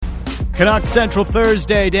Canucks Central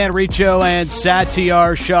Thursday, Dan Riccio and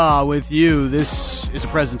Satyar Shah with you. This is a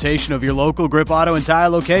presentation of your local Grip Auto and Tire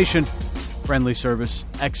location. Friendly service,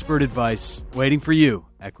 expert advice, waiting for you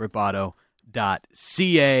at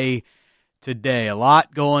gripauto.ca today. A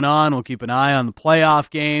lot going on. We'll keep an eye on the playoff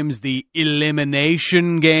games, the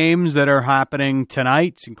elimination games that are happening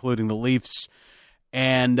tonight, including the Leafs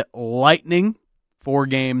and Lightning. 4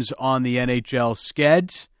 games on the NHL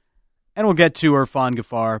sched. And we'll get to Irfan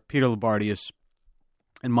Gaffar, Peter Labardius,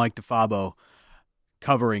 and Mike DeFabo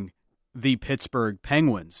covering the Pittsburgh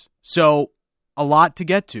Penguins. So a lot to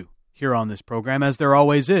get to here on this program, as there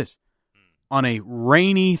always is, on a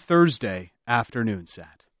rainy Thursday afternoon,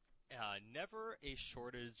 Sat. Never a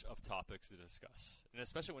shortage of topics to discuss, and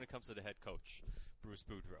especially when it comes to the head coach, Bruce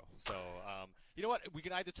Boudreau. So, you know what? We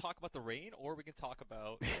can either talk about the rain or we can talk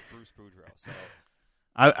about Bruce Boudreau. So.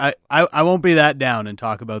 I won't be that down and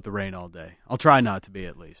talk about the rain all day. I'll try not to be,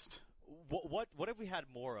 at least. What have we had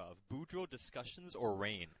more of, Boudreau discussions or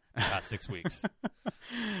rain the past 6 weeks?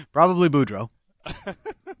 Probably Boudreau,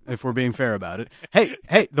 if we're being fair about it. Hey,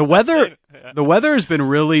 the weather has been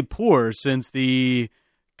really poor since the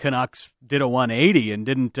Canucks did a 180 and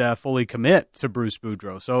didn't fully commit to Bruce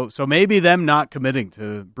Boudreau. So maybe them not committing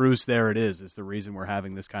to Bruce, there it is the reason we're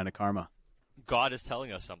having this kind of karma. God is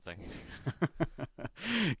telling us something.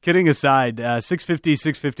 Kidding aside,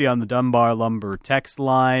 650 on the Dunbar Lumber text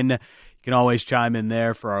line. You can always chime in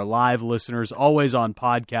there for our live listeners, always on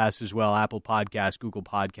podcasts as well, Apple Podcasts, Google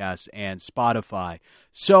Podcasts, and Spotify.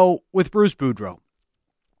 So with Bruce Boudreau,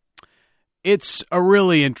 it's a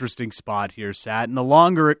really interesting spot here, Sat, and the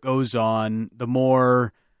longer it goes on, the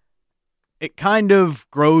more it kind of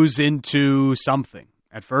grows into something.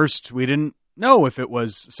 At first, we didn't know if it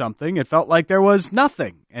was something. It felt like there was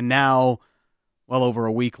nothing. And now, well over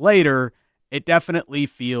a week later, it definitely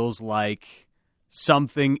feels like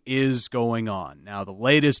something is going on. Now, the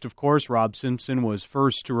latest, of course, Rob Simpson was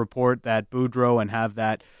first to report that Boudreau and have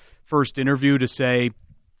that first interview to say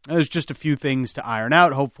there's just a few things to iron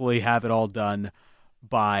out. Hopefully have it all done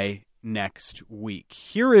by next week.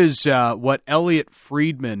 Here is what Elliot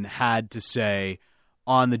Friedman had to say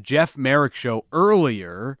on the Jeff Merrick show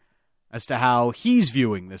earlier as to how he's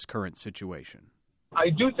viewing this current situation. I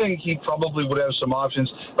do think he probably would have some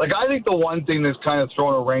options. Like, I think the one thing that's kind of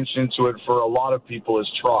thrown a wrench into it for a lot of people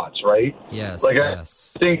is Trotz, right? Yes,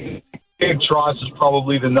 yes. I think Trotz is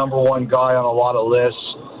probably the number one guy on a lot of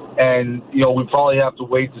lists, and, you know, we probably have to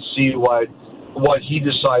wait to see what he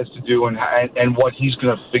decides to do and what he's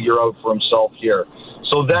going to figure out for himself here.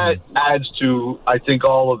 So that adds to, I think,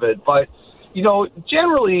 all of it. But, you know,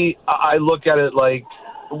 generally, I look at it like,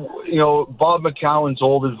 you know, Bob McCowan's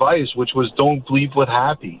old advice, which was don't bleep with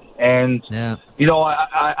happy. And, you know,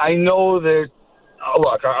 I know that,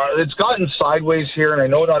 look, it's gotten sideways here, and I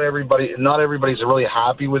know not everybody's really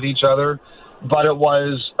happy with each other, but it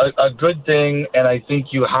was a good thing, and I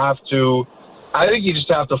think you just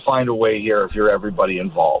have to find a way here if you're everybody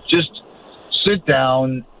involved. Just sit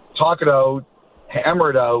down, talk it out,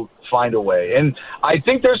 hammer it out, find a way. And I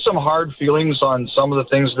think there's some hard feelings on some of the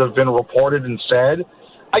things that have been reported and said.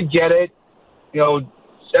 I get it. You know,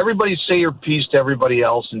 everybody say your piece to everybody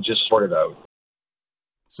else and just sort it out.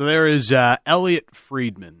 So there is Elliot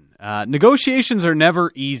Friedman. Negotiations are never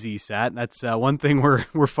easy, Sat. That's one thing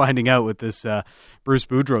we're finding out with this Bruce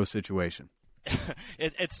Boudreau situation.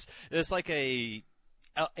 It's like a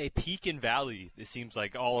peak and valley, it seems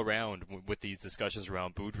like, all around with these discussions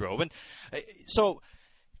around Boudreau. And so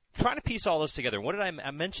trying to piece all this together, what did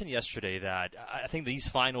I mentioned yesterday that I think these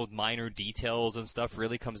final minor details and stuff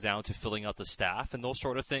really comes down to filling out the staff and those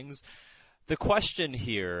sort of things. The question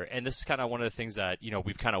here, and this is kind of one of the things that, you know,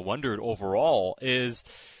 we've kind of wondered overall, is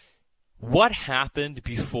what happened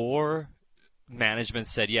before management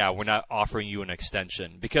said, yeah, we're not offering you an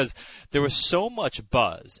extension? Because there was so much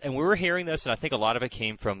buzz, and we were hearing this, and I think a lot of it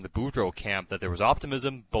came from the Boudreau camp, that there was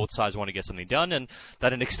optimism, both sides want to get something done, and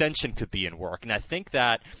that an extension could be in work. And I think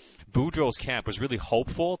that Boudreau's camp was really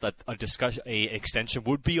hopeful that a extension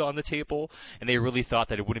would be on the table, and they really thought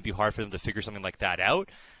that it wouldn't be hard for them to figure something like that out.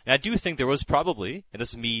 And I do think there was probably, and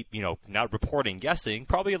this is me, you know, not reporting, guessing,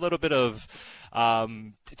 probably a little bit of,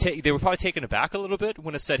 they were probably taken aback a little bit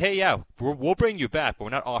when it said, hey, yeah, we'll bring you back, but we're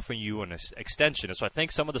not offering you an extension. And so I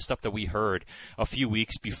think some of the stuff that we heard a few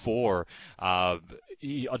weeks before a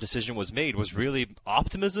decision was made was really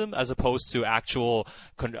optimism as opposed to actual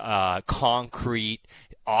concrete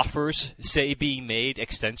offers, say, being made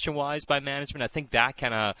extension-wise by management. I think that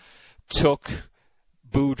kind of took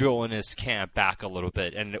Boudreau and his camp back a little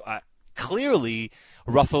bit. And clearly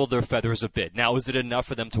ruffled their feathers a bit. Now, is it enough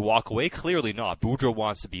for them to walk away? Clearly not. Boudreau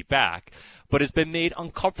wants to be back, but it's been made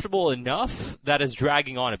uncomfortable enough that is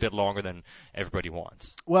dragging on a bit longer than everybody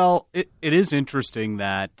wants. Well, it is interesting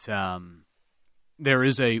that there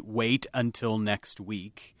is a wait until next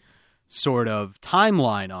week sort of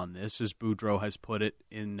timeline on this, as Boudreau has put it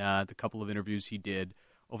in the couple of interviews he did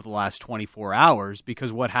over the last 24 hours,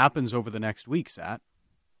 because what happens over the next week, Sat?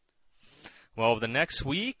 Well, the next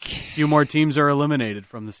week, a few more teams are eliminated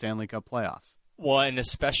from the Stanley Cup playoffs. Well, and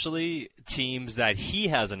especially teams that he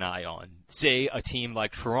has an eye on, say a team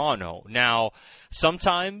like Toronto. Now,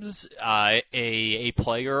 sometimes a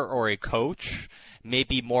player or a coach may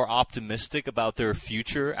be more optimistic about their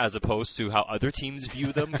future as opposed to how other teams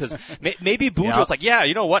view them. Because maybe Boudreau's like, yeah,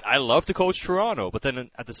 you know what, I love to coach Toronto. But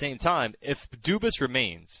then at the same time, if Dubas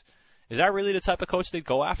remains, is that really the type of coach they'd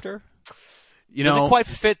go after? Doesn't quite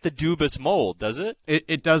fit the Dubas mold, does it?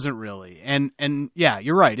 It doesn't really. And yeah,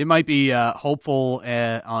 you're right. It might be hopeful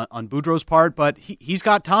on Boudreau's part, but he's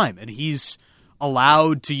got time, and he's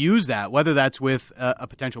allowed to use that, whether that's with a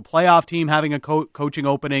potential playoff team having a coaching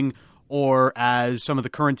opening, or as some of the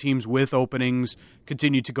current teams with openings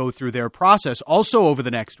continue to go through their process. Also over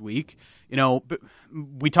the next week,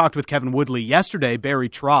 we talked with Kevin Woodley yesterday. Barry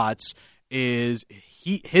Trotz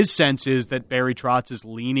his sense is that Barry Trotz is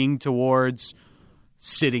leaning towards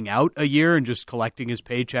sitting out a year and just collecting his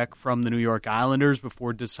paycheck from the New York Islanders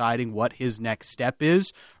before deciding what his next step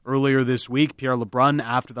is. Earlier this week, Pierre LeBrun,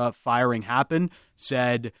 after the firing happened,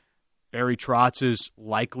 said Barry Trotz is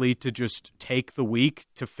likely to just take the week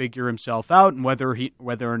to figure himself out and whether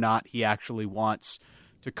or not he actually wants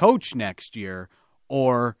to coach next year,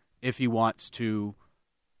 or if he wants to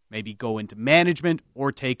maybe go into management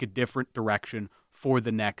or take a different direction for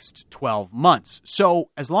the next 12 months.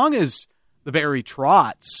 So as long as the Barry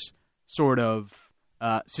Trotz sort of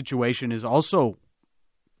situation is also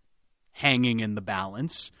hanging in the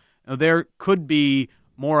balance, there could be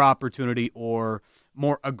more opportunity or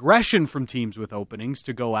more aggression from teams with openings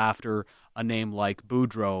to go after a name like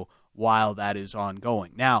Boudreau while that is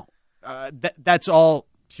ongoing. Now, that's all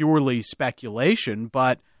purely speculation,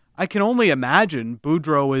 but I can only imagine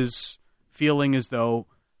Boudreau is feeling as though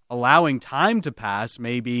allowing time to pass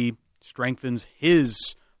maybe strengthens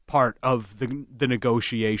his part of the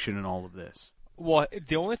negotiation in all of this. Well,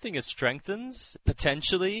 the only thing it strengthens,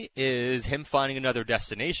 potentially, is him finding another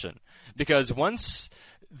destination. Because once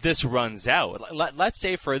this runs out, let's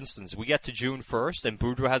say, for instance, we get to June 1st and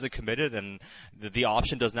Boudreau hasn't committed and the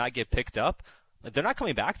option does not get picked up, they're not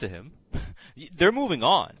coming back to him. They're moving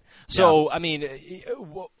on. So, yeah. I mean,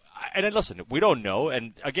 and listen, we don't know.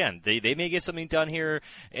 And again, they may get something done here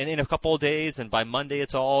in a couple of days, and by Monday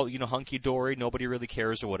it's all, hunky-dory, nobody really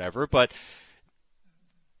cares or whatever. But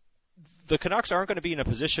the Canucks aren't going to be in a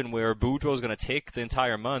position where Boudreau is going to take the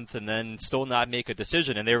entire month and then still not make a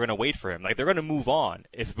decision, and they're going to wait for him. Like, they're going to move on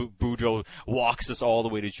if Boudreau walks us all the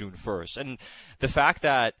way to June 1st. And the fact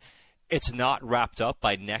that it's not wrapped up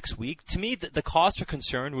by next week, to me, the cause for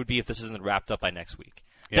concern would be if this isn't wrapped up by next week.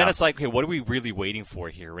 Yeah. Then it's like, okay, what are we really waiting for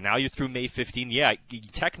here? Now you're through May 15. Yeah,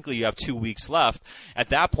 technically you have 2 weeks left. At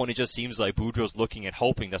that point, it just seems like Boudreau's looking at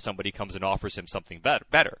hoping that somebody comes and offers him something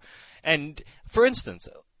better. And, for instance,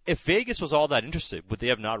 if Vegas was all that interested, would they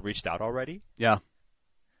have not reached out already? Yeah.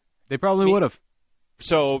 They probably would have.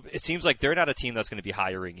 So it seems like they're not a team that's going to be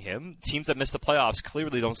hiring him. Teams that miss the playoffs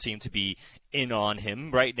clearly don't seem to be in on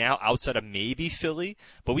him right now, outside of maybe Philly.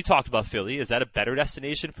 But we talked about Philly. Is that a better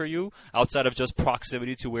destination for you, outside of just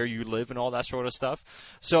proximity to where you live and all that sort of stuff?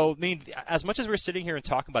 So, I mean, as much as we're sitting here and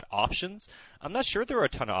talking about options, I'm not sure there are a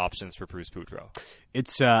ton of options for Bruce Boudreau.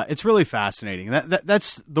 It's really fascinating.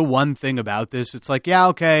 That's the one thing about this. It's like, yeah,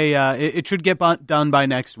 okay, it should get done by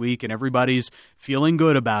next week, and everybody's feeling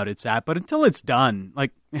good about it, Sat. But until it's done,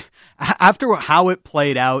 like, after how it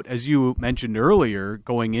played out, as you mentioned earlier,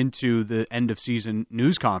 going into the end-of-season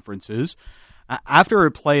news conferences, after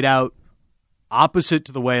it played out opposite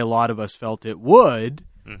to the way a lot of us felt it would,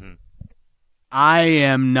 I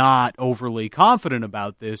am not overly confident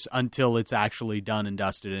about this until it's actually done and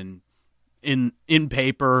dusted in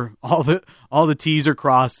paper. All the T's are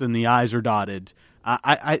crossed and the I's are dotted.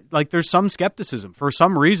 I like, there's some skepticism. For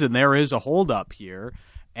some reason, there is a holdup here.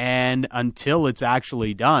 And until it's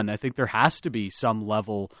actually done, I think there has to be some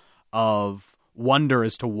level of wonder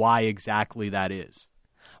as to why exactly that is.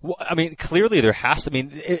 Well, I mean, clearly there has to. I mean,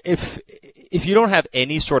 if you don't have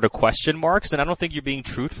any sort of question marks, then I don't think you're being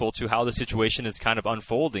truthful to how the situation is kind of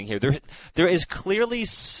unfolding here. There is clearly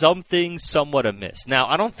something somewhat amiss. Now,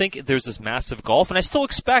 I don't think there's this massive gulf, and I still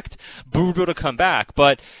expect Boudreau to come back.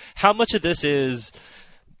 But how much of this is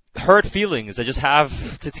hurt feelings that just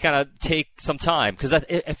have to kind of take some time. Because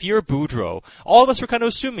if you're Boudreau, all of us were kind of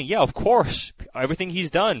assuming, yeah, of course, everything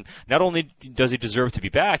he's done, not only does he deserve to be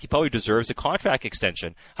back, he probably deserves a contract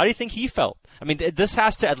extension. How do you think he felt? I mean, this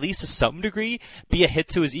has to, at least to some degree, be a hit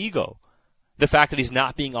to his ego. The fact that he's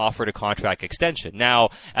not being offered a contract extension. Now,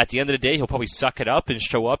 at the end of the day, he'll probably suck it up and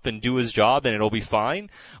show up and do his job and it'll be fine.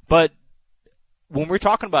 But when we're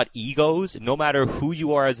talking about egos, no matter who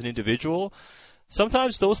you are as an individual,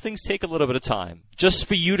 sometimes those things take a little bit of time just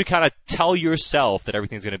for you to kind of tell yourself that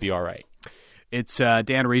everything's going to be all right. It's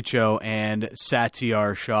Dan Riccio and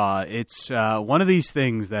Satyar Shah. It's one of these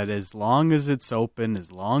things that as long as it's open,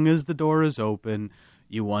 as long as the door is open,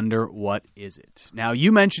 you wonder, what is it? Now,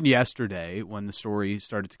 you mentioned yesterday when the story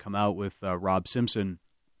started to come out with Rob Simpson,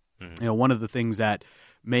 one of the things that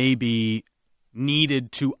maybe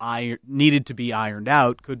needed to be ironed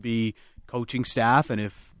out could be coaching staff, and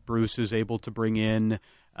if Bruce is able to bring in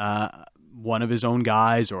one of his own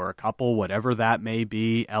guys or a couple, whatever that may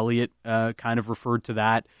be. Elliot kind of referred to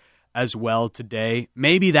that as well today.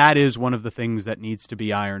 Maybe that is one of the things that needs to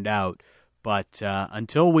be ironed out. But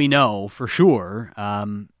until we know for sure,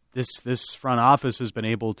 this front office has been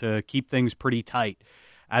able to keep things pretty tight,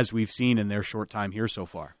 as we've seen in their short time here so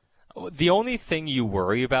far. The only thing you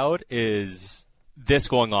worry about is this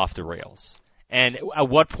going off the rails. And at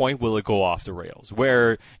what point will it go off the rails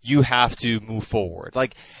where you have to move forward?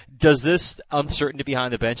 Like, does this uncertainty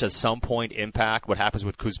behind the bench at some point impact what happens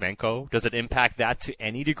with Kuzmenko? Does it impact that to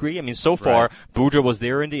any degree? I mean, so far, right. Boudreau was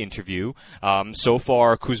there in the interview. So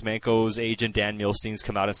far, Kuzmenko's agent, Dan Milstein's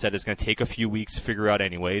come out and said it's going to take a few weeks to figure out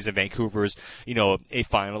anyways. And Vancouver's, a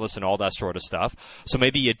finalist and all that sort of stuff. So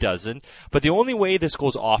maybe it doesn't. But the only way this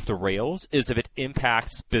goes off the rails is if it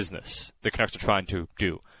impacts business the Canucks are trying to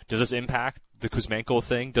do. Does this impact the Kuzmenko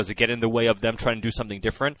thing? Does it get in the way of them trying to do something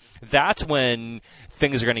different? That's when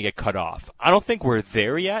things are going to get cut off. I don't think we're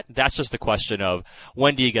there yet. That's just the question of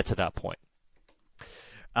when do you get to that point?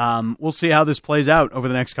 We'll see how this plays out over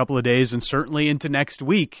the next couple of days and certainly into next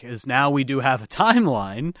week, as now we do have a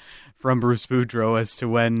timeline from Bruce Boudreau as to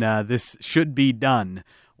when this should be done.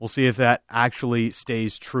 We'll see if that actually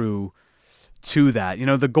stays true to that.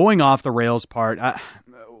 The going off the rails part,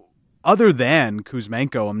 other than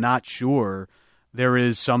Kuzmenko, I'm not sure there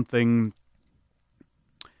is something,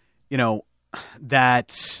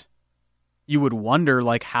 that you would wonder,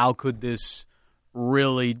 like, how could this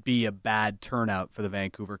really be a bad turnout for the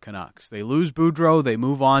Vancouver Canucks? They lose Boudreau, they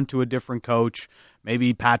move on to a different coach.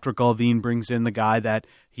 Maybe Patrick Allvin brings in the guy that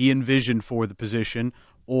he envisioned for the position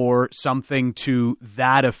or something to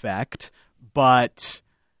that effect, but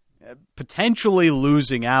potentially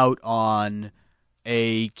losing out on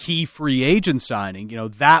a key free agent signing,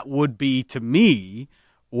 that would be, to me,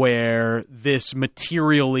 where this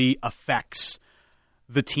materially affects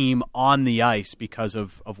the team on the ice because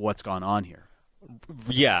of what's gone on here.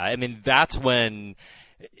 Yeah, I mean, that's when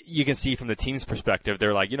you can see from the team's perspective,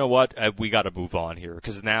 they're like, you know what, we got to move on here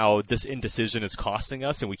because now this indecision is costing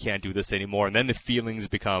us and we can't do this anymore. And then the feelings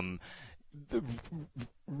become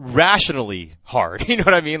rationally hard. You know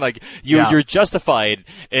what I mean? Like you're justified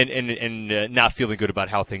in not feeling good about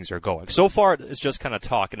how things are going. So far, it's just kind of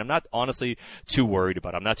talk, and I'm not honestly too worried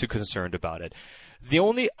about it. I'm not too concerned about it. The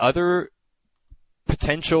only other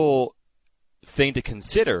potential thing to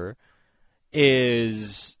consider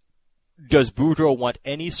is, does Boudreau want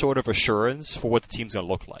any sort of assurance for what the team's going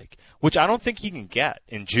to look like? Which I don't think he can get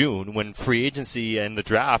in June when free agency and the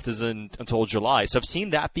draft isn't until July. So I've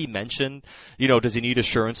seen that be mentioned. Does he need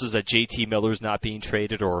assurances that JT Miller's not being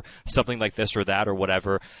traded or something like this or that or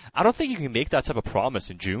whatever? I don't think you can make that type of promise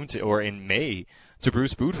in June or in May to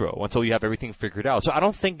Bruce Boudreau until you have everything figured out. So I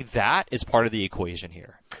don't think that is part of the equation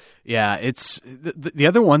here. Yeah, it's the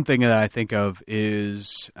other one thing that I think of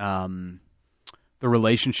is the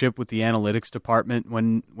relationship with the analytics department.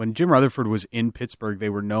 When Jim Rutherford was in Pittsburgh, they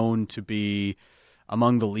were known to be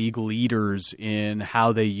among the league leaders in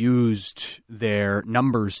how they used their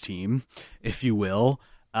numbers team, if you will.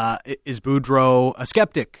 Is Boudreau a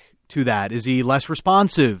skeptic to that? Is he less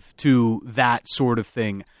responsive to that sort of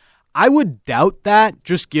thing? I would doubt that,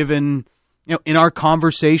 just given, in our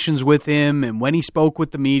conversations with him and when he spoke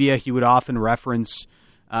with the media, he would often reference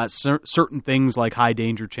certain things like high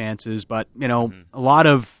danger chances, but a lot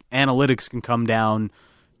of analytics can come down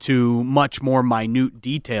to much more minute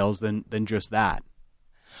details than just that.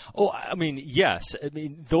 Oh, I mean, yes. I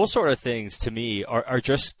mean, those sort of things to me are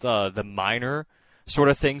just the minor sort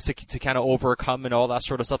of things to kind of overcome and all that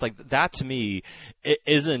sort of stuff. Like that to me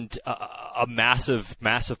isn't a massive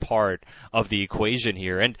part of the equation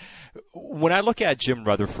here. And when I look at Jim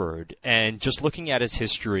Rutherford and just looking at his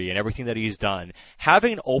history and everything that he's done,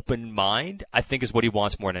 having an open mind, I think, is what he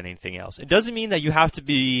wants more than anything else. It doesn't mean that you have to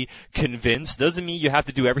be convinced. Doesn't mean you have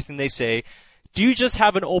to do everything they say. Do you just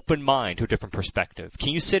have an open mind to a different perspective?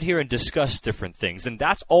 Can you sit here and discuss different things? And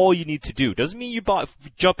that's all you need to do. Doesn't mean you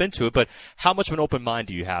jump into it, but how much of an open mind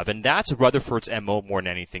do you have? And that's Rutherford's MO more than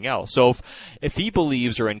anything else. So if he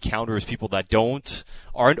believes or encounters people that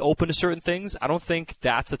aren't open to certain things, I don't think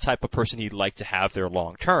that's the type of person he'd like to have there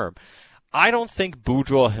long term. I don't think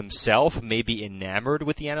Boudreau himself may be enamored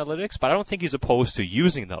with the analytics, but I don't think he's opposed to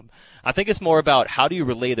using them. I think it's more about how do you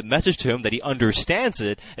relay the message to him that he understands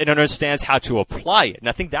it and understands how to apply it. And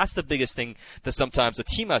I think that's the biggest thing that sometimes the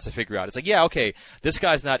team has to figure out. It's like, yeah, okay, this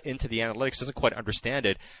guy's not into the analytics, doesn't quite understand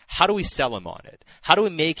it. How do we sell him on it? How do we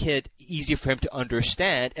make it easier for him to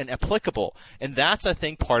understand and applicable? And that's, I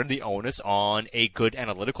think, part of the onus on a good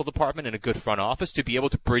analytical department and a good front office to be able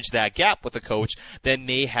to bridge that gap with a coach that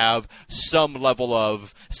may have some level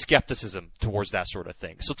of skepticism towards that sort of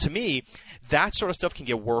thing. So to me, that sort of stuff can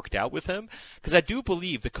get worked out with him, because I do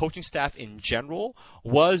believe the coaching staff in general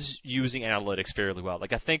was using analytics fairly well.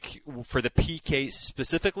 Like I think for the PK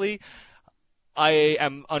specifically, I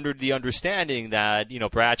am under the understanding that,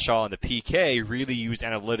 Bradshaw and the PK really use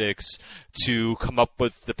analytics to come up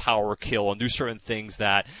with the power kill and do certain things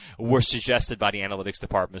that were suggested by the analytics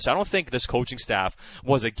department. So I don't think this coaching staff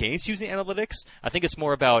was against using analytics. I think it's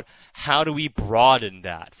more about how do we broaden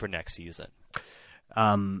that for next season.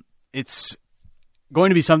 It's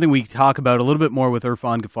going to be something we talk about a little bit more with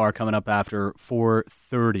Irfan Ghaffar coming up after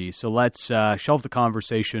 4:30. So let's shelve the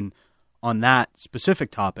conversation on that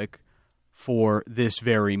specific topic for this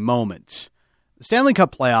very moment. The Stanley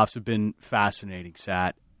Cup playoffs have been fascinating,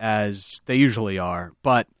 Sat, as they usually are.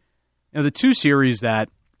 But the two series that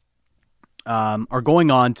are going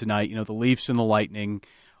on tonight, the Leafs and the Lightning,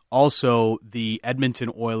 also the Edmonton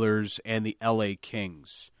Oilers and the LA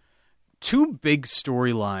Kings. Two big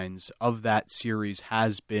storylines of that series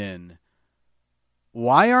has been,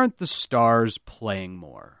 why aren't the Stars playing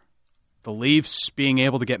more? The Leafs being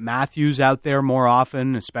able to get Matthews out there more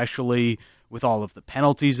often, especially with all of the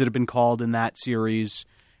penalties that have been called in that series.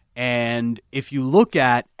 And if you look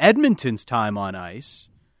at Edmonton's time on ice,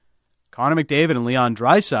 Connor McDavid and Leon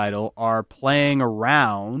Draisaitl are playing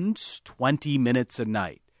around 20 minutes a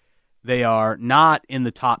night. They are not in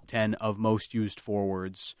the top 10 of most used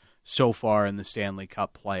forwards so far in the Stanley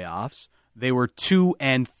Cup playoffs. They were 2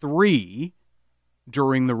 and 3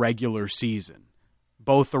 during the regular season,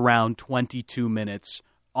 both around 22 minutes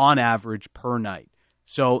on average per night.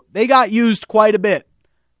 So they got used quite a bit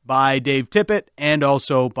by Dave Tippett and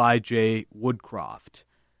also by Jay Woodcroft.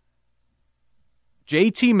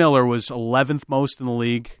 JT Miller was 11th most in the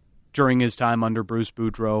league during his time under Bruce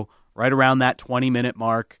Boudreau, right around that 20-minute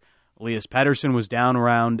mark. Elias Pettersson was down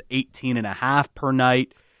around 18.5 per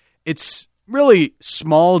night. It's really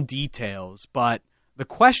small details, but the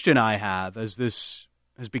question I have, as this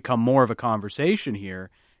has become more of a conversation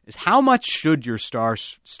here, is how much should your star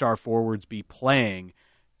forwards be playing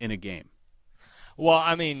in a game? Well,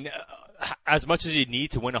 I mean, as much as you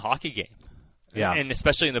need to win a hockey game. Yeah. And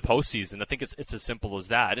especially in the postseason, I think it's as simple as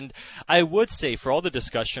that. And I would say for all the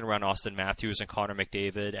discussion around Austin Matthews and Connor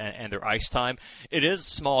McDavid and their ice time, it is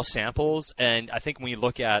small samples. And I think when you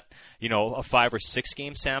look at, a 5 or 6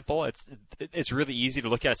 game sample, it's really easy to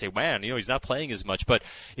look at and say, man, he's not playing as much. But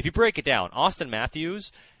if you break it down, Austin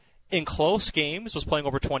Matthews in close games was playing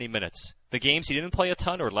over 20 minutes. The games he didn't play a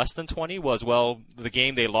ton or less than 20 was, the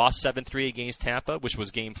game they lost 7-3 against Tampa, which was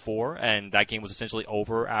game 4, and that game was essentially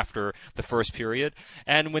over after the first period.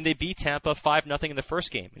 And when they beat Tampa 5-0 in the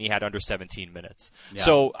first game, and he had under 17 minutes. Yeah.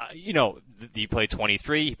 So, he played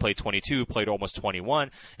 23, he played 22, played almost 21.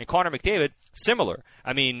 And Connor McDavid, similar.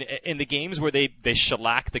 I mean, in the games where they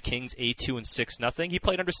shellacked the Kings 8-2 and 6-0, he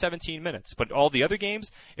played under 17 minutes. But all the other games,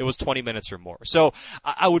 it was 20 minutes or more. So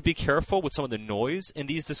I would be careful with some of the noise in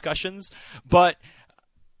these discussions. But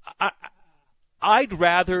I'd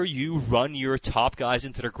rather you run your top guys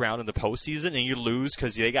into the ground in the postseason and you lose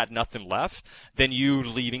because they got nothing left than you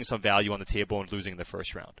leaving some value on the table and losing in the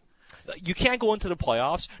first round. You can't go into the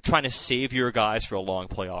playoffs trying to save your guys for a long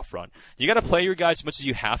playoff run. You got to play your guys as much as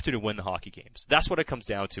you have to win the hockey games. That's what it comes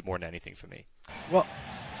down to more than anything for me. Well,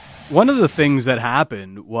 one of the things that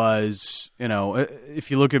happened was,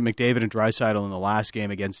 if you look at McDavid and Draisaitl in the last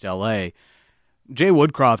game against LA, Jay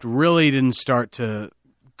Woodcroft really didn't start to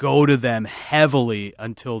go to them heavily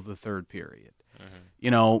until the third period. Mm-hmm.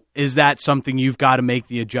 is that something you've got to make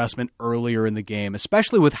the adjustment earlier in the game,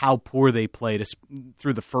 especially with how poor they played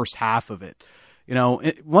through the first half of it?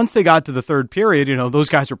 Once they got to the third period, those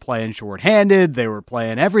guys were playing shorthanded. They were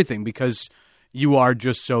playing everything because you are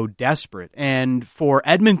just so desperate. And for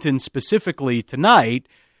Edmonton specifically tonight,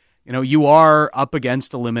 you are up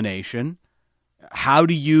against elimination. How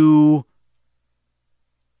do you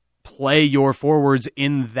play your forwards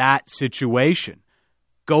in that situation?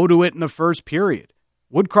 Go to it in the first period.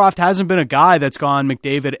 Woodcroft hasn't been a guy that's gone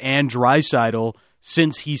McDavid and Draisaitl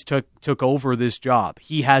since he's took over this job.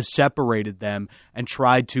 He has separated them and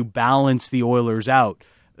tried to balance the Oilers out.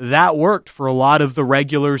 That worked for a lot of the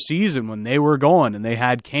regular season when they were going and they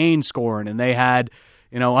had Kane scoring and they had,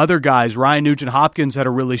 other guys. Ryan Nugent-Hopkins had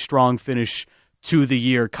a really strong finish to the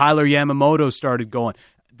year. Kyler Yamamoto started going.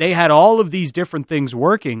 They had all of these different things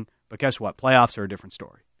working, but guess what? Playoffs are a different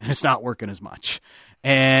story. And it's not working as much.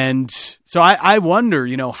 And so I wonder,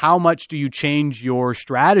 how much do you change your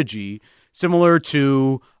strategy similar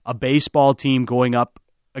to a baseball team going up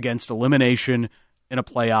against elimination in a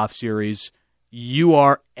playoff series? You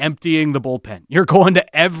are emptying the bullpen. You're going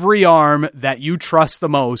to every arm that you trust the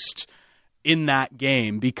most in that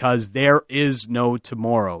game because there is no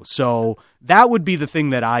tomorrow. So that would be the thing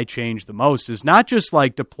that I change the most, is not just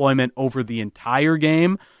like deployment over the entire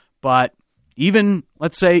game, but even,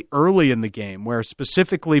 let's say, early in the game, where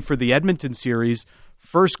specifically for the Edmonton series,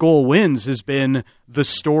 first goal wins has been the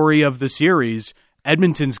story of the series.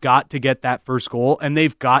 Edmonton's got to get that first goal, and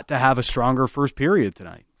they've got to have a stronger first period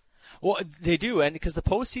tonight. Well, they do, and because the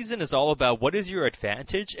postseason is all about what is your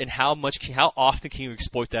advantage and how often can you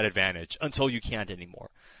exploit that advantage until you can't anymore.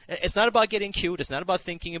 It's not about getting cute. It's not about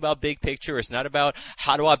thinking about big picture. It's not about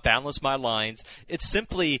how do I balance my lines. It's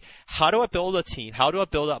simply how do I build a team? How do I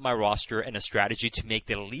build out my roster and a strategy to make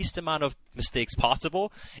the least amount of mistakes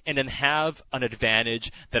possible and then have an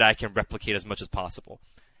advantage that I can replicate as much as possible?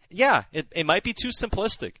 Yeah, it might be too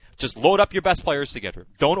simplistic. Just load up your best players together.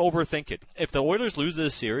 Don't overthink it. If the Oilers lose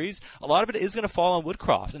this series, a lot of it is going to fall on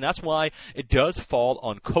Woodcroft, and that's why it does fall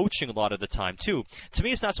on coaching a lot of the time, too. To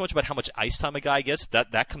me, it's not so much about how much ice time a guy gets.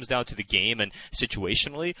 That comes down to the game and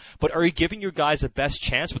situationally. But are you giving your guys the best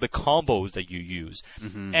chance with the combos that you use?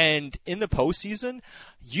 Mm-hmm. And in the postseason,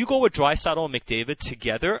 you go with Draisaitl and McDavid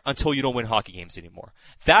together until you don't win hockey games anymore.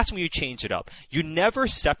 That's when you change it up. You never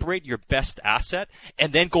separate your best asset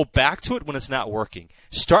and then go back to it when it's not working.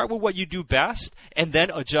 Start with what you do best and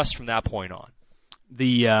then adjust from that point on.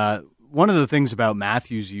 The one of the things about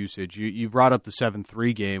Matthews' usage, you brought up the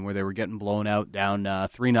 7-3 game where they were getting blown out down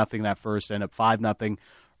 3-0 that first, end up 5-0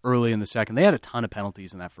 early in the second. They had a ton of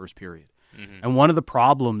penalties in that first period. Mm-hmm. And one of the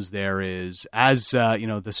problems there is, as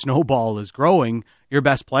the snowball is growing, your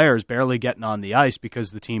best player is barely getting on the ice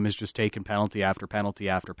because the team has just taken penalty after penalty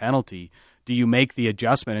after penalty. Do you make the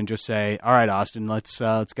adjustment and just say, "All right, Austin, let's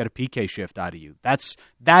get a PK shift out of you"? That's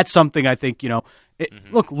something I think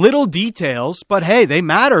mm-hmm. Look, little details, but hey, they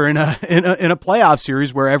matter in a playoff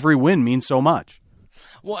series where every win means so much.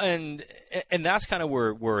 Well, and that's kind of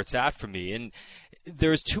where it's at for me. And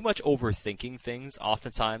there's too much overthinking things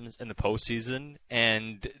oftentimes in the postseason,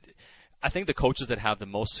 and I think the coaches that have the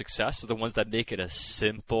most success are the ones that make it as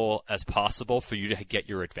simple as possible for you to get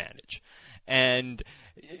your advantage. And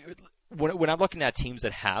when I'm looking at teams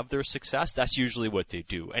that have their success, that's usually what they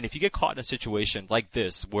do. And if you get caught in a situation like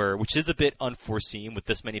this, which is a bit unforeseen with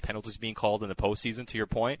this many penalties being called in the postseason, to your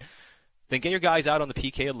point, then get your guys out on the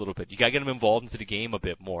PK a little bit. You got to get them involved into the game a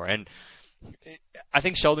bit more. And I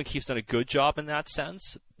think Sheldon Keefe's done a good job in that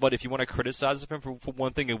sense, but if you want to criticize him for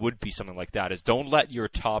one thing, it would be something like that, is don't let your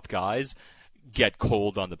top guys get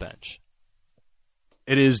cold on the bench.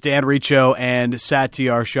 It is Dan Riccio and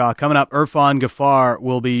Satyar Shah. Coming up, Irfan Gaffar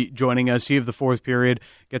will be joining us. He of the fourth period.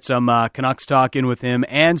 Get some Canucks talk in with him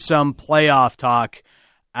and some playoff talk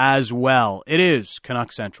as well. It is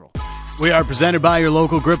Canuck Central. We are presented by your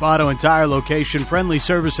local Grip Auto and Tire location. Friendly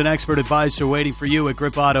service and expert advice are waiting for you at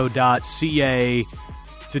gripauto.ca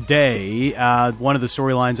today. One of the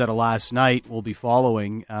storylines out of last night we'll be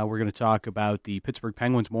following. We're going to talk about the Pittsburgh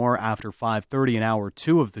Penguins more after 5:30 in hour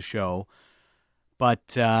 2 of the show.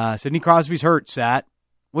 But Sidney Crosby's hurt, Sat.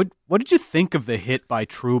 What did you think of the hit by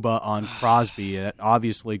Trouba on Crosby that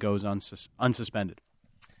obviously goes unsuspended?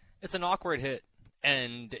 It's an awkward hit.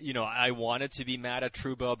 And, I wanted to be mad at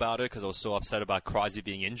Trouba about it because I was so upset about Crosby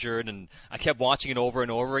being injured. And I kept watching it over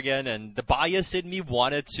and over again. And the bias in me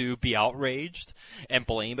wanted to be outraged and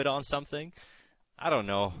blame it on something. I don't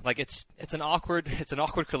know. Like, it's an awkward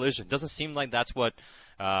collision. Doesn't seem like that's what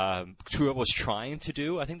Trouba was trying to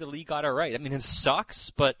do. I think the league got it right. I mean, it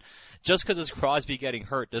sucks, but just because it's Crosby getting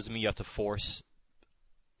hurt doesn't mean you have to force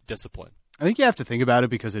discipline. I think you have to think about it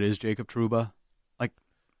because it is Jacob Trouba. Like,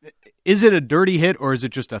 is it a dirty hit or is it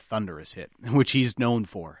just a thunderous hit, which he's known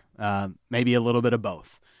for? Maybe a little bit of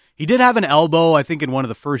both. He did have an elbow, I think, in one of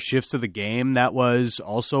the first shifts of the game that was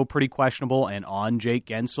also pretty questionable and on Jake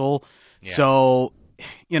Gensel. Yeah. So,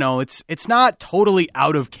 it's not totally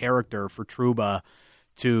out of character for Trouba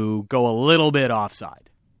to go a little bit offside.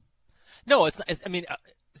 No, it's not. I mean,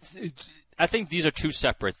 I think these are two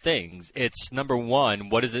separate things. It's, number one,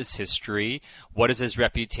 what is his history, what is his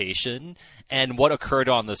reputation, and what occurred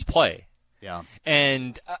on this play. Yeah.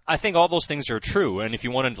 And I think all those things are true. And if you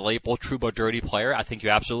wanted to label Trouba a dirty player, I think you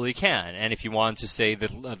absolutely can. And if you wanted to say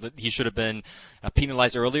that he should have been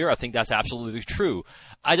penalized earlier, I think that's absolutely true.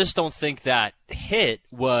 I just don't think that hit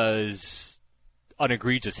was an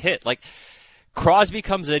egregious hit. Like, Crosby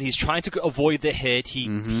comes in, he's trying to avoid the hit,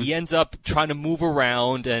 he ends up trying to move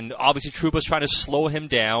around, and obviously Trouba's trying to slow him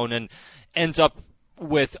down and ends up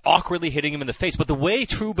with awkwardly hitting him in the face. But the way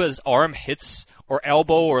Trouba's arm hits, or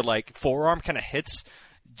elbow, or like forearm kind of hits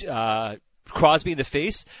Crosby in the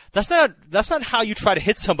face, that's not how you try to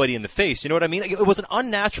hit somebody in the face. You know what I mean? Like, it was an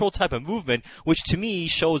unnatural type of movement, which to me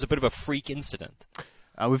shows a bit of a freak incident.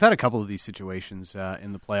 We've had a couple of these situations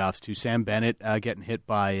in the playoffs too. Sam Bennett getting hit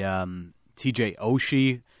by TJ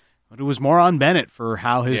Oshie. But it was more on Bennett for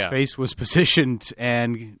how his face was positioned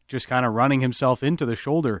and just kind of running himself into the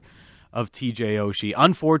shoulder of TJ Oshie.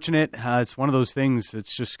 Unfortunate. It's one of those things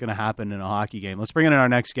that's just going to happen in a hockey game. Let's bring in our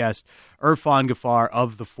next guest, Irfan Gaffar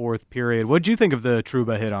of the fourth period. What did you think of the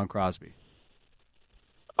Trouba hit on Crosby?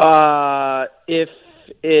 If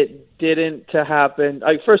it didn't happen,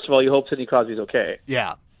 first of all, you hope Sidney Crosby's okay.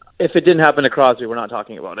 Yeah. If it didn't happen to Crosby, we're not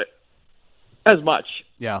talking about it as much.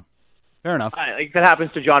 Yeah. Fair enough. If it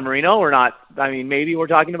happens to John Marino, we're not. I mean, maybe we're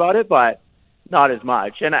talking about it, but not as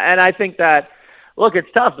much. And I think that, look, it's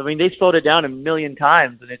tough. I mean, they slowed it down a million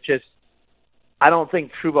times, and it just, I don't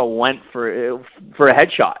think Trouba went for a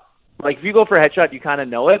headshot. Like, if you go for a headshot, you kind of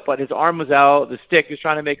know it, but his arm was out, the stick was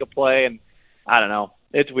trying to make a play, and I don't know.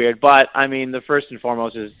 It's weird. But, I mean, the first and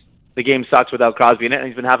foremost is the game sucks without Crosby in it, and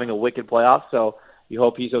he's been having a wicked playoff, so you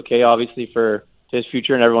hope he's okay, obviously, for his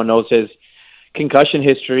future, and everyone knows his concussion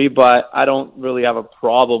history, but I don't really have a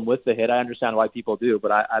problem with the hit. I understand why people do, but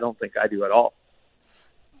I don't think I do at all.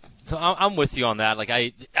 So I'm with you on that. Like,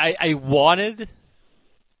 I wanted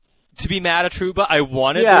to be mad at Trouba. I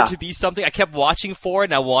wanted there to be something. I kept watching for it,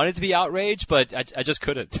 and I wanted to be outraged, but I just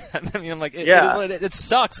couldn't. I mean, I'm like, it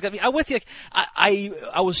sucks. I mean, I'm with you. Like,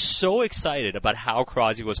 I was so excited about how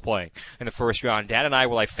Crosby was playing in the first round. Dad and I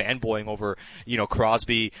were like fanboying over,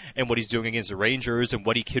 Crosby and what he's doing against the Rangers and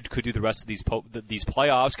what he could do the rest of these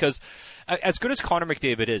playoffs. Because as good as Connor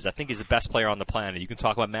McDavid is, I think he's the best player on the planet. You can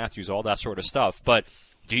talk about Matthews, all that sort of stuff, but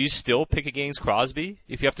do you still pick against Crosby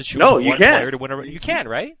if you have to choose one player to win? You can,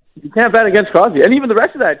 right? You can't bet against Crosby. And even the rest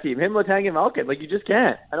of that team, him, Letang, and Malkin. Like, you just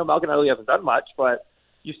can't. I know Malkin really hasn't done much, but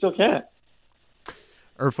you still can't.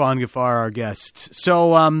 Irfan Gaffar, our guest.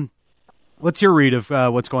 So, what's your read of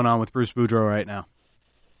what's going on with Bruce Boudreau right now?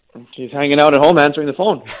 He's hanging out at home answering the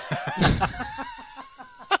phone.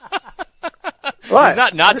 What? He's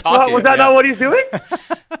not talking. Was that not what he's doing?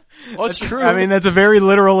 Well, it's true. I mean, that's a very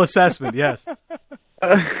literal assessment, yes.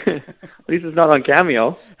 At least it's not on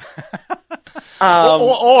Cameo.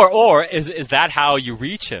 Or is that how you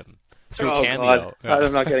reach him? Through Cameo? Yeah.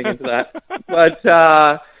 I'm not getting into that. But,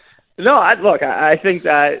 no, I think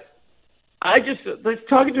that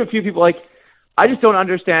talking to a few people, I just don't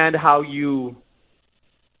understand how you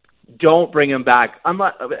don't bring him back.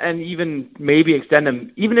 And even maybe extend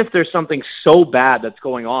him, even if there's something so bad that's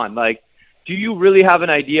going on. Like, do you really have an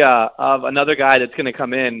idea of another guy that's going to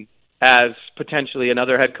come in as potentially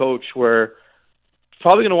another head coach where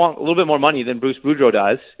probably going to want a little bit more money than Bruce Boudreau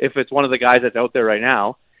does if it's one of the guys that's out there right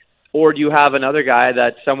now? Or do you have another guy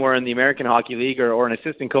that's somewhere in the American Hockey League or an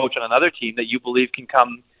assistant coach on another team that you believe can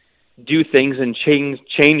come do things and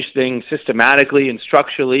change things systematically and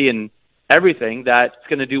structurally and everything that's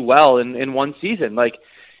going to do well in one season? Like,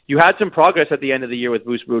 you had some progress at the end of the year with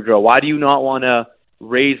Bruce Boudreau. Why do you not want to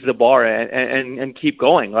raise the bar and keep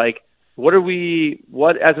going? Like, what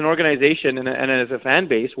as an organization and as a fan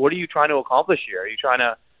base, what are you trying to accomplish here? Are you trying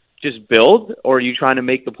to just build, or are you trying to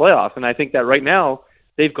make the playoffs? And I think that right now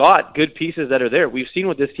they've got good pieces that are there. We've seen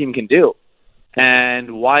what this team can do.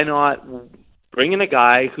 And why not bring in a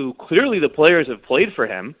guy who clearly the players have played for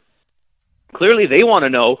him? Clearly they want to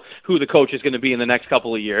know who the coach is going to be in the next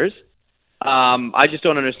couple of years. I just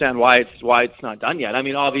don't understand why it's not done yet. I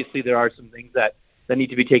mean, obviously there are some things that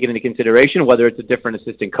need to be taken into consideration, whether it's a different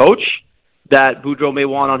assistant coach that Boudreau may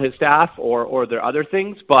want on his staff or there are other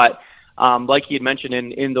things. But like he had mentioned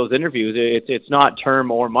in those interviews, it's not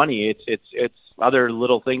term or money. It's other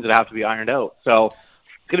little things that have to be ironed out. So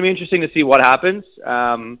it's going to be interesting to see what happens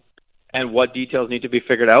and what details need to be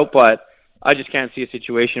figured out. But I just can't see a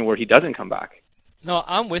situation where he doesn't come back. No,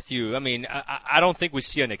 I'm with you. I mean, I don't think we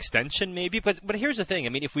see an extension maybe, but here's the thing. I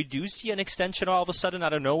mean, if we do see an extension all of a sudden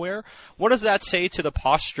out of nowhere, what does that say to the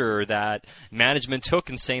posture that management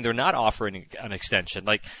took in saying they're not offering an extension?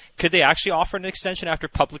 Like, could they actually offer an extension after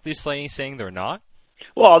publicly saying they're not?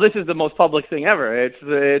 Well, this is the most public thing ever. It's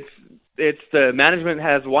the management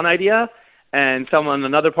has one idea and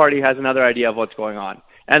another party has another idea of what's going on.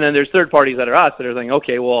 And then there's third parties that are us that are saying,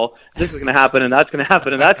 okay, well, this is going to happen, and that's going to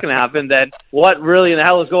happen, and that's going to happen. Then what really in the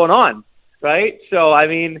hell is going on, right? So, I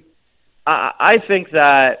mean, I think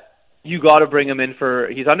that you got to bring him in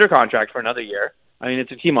he's under contract for another year. I mean,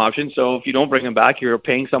 it's a team option, so if you don't bring him back, you're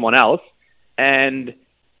paying someone else. And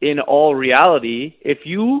in all reality, if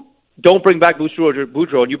you don't bring back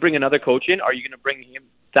Boudreau and you bring another coach in, are you going to bring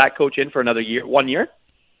that coach in for another year, 1 year?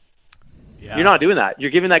 Yeah. You're not doing that.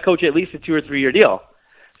 You're giving that coach at least a 2 or 3 year deal.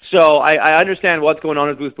 So I understand what's going on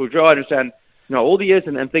with Bruce Boudreau. I understand how old he is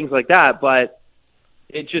and things like that, but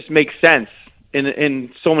it just makes sense in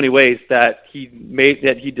so many ways that he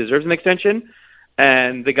deserves an extension,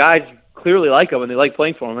 and the guys clearly like him and they like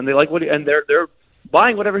playing for him and they like they're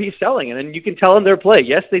buying whatever he's selling, and then you can tell in their play.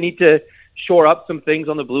 Yes, they need to shore up some things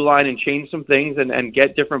on the blue line and change some things and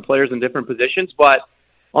get different players in different positions, but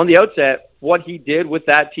on the outset, what he did with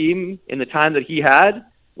that team in the time that he had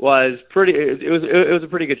was it was a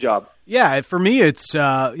pretty good job. Yeah, for me, it's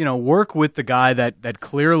work with the guy that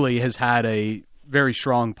clearly has had a very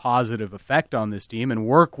strong positive effect on this team, and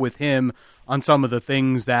work with him on some of the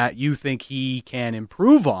things that you think he can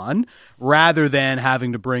improve on, rather than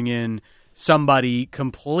having to bring in somebody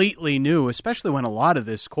completely new, especially when a lot of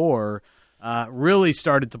this core really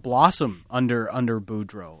started to blossom under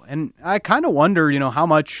Boudreau. And I kind of wonder, how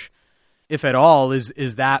much, if at all,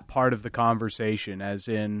 is that part of the conversation, as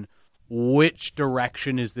in which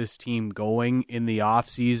direction is this team going in the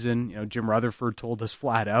offseason? Jim Rutherford told us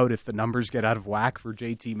flat out, if the numbers get out of whack for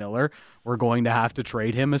JT Miller, we're going to have to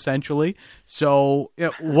trade him, essentially. So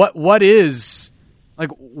what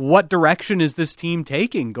direction is this team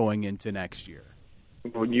taking going into next year?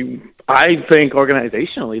 I think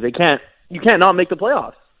organizationally, you can't not make the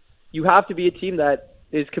playoffs. You have to be a team that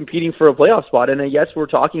is competing for a playoff spot. And yes, we're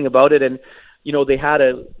talking about it, and they had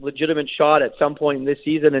a legitimate shot at some point in this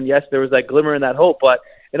season, and yes, there was that glimmer and that hope, but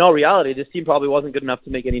in all reality, this team probably wasn't good enough to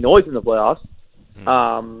make any noise in the playoffs.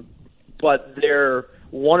 But they're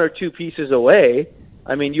 1 or 2 pieces away.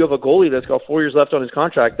 I mean, you have a goalie that's got 4 years left on his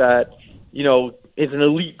contract that, is an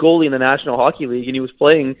elite goalie in the National Hockey League, and he was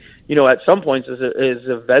playing, at some points as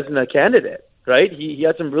a Vezina candidate, right? He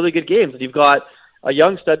had some really good games, and you've got a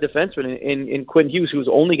young stud defenseman in Quinn Hughes who's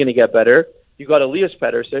only going to get better. You've got Elias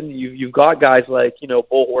Pettersson. You've got guys like, Bo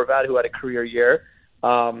Horvat, who had a career year.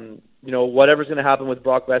 Whatever's going to happen with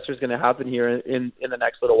Brock Besser is going to happen here in the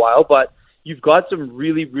next little while. But you've got some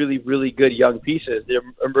really, really, really good young pieces. The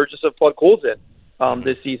emergence of Pud Colson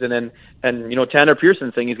this season, and Tanner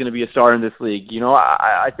Pearson saying he's going to be a star in this league.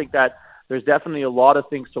 I think that there's definitely a lot of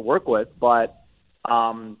things to work with, but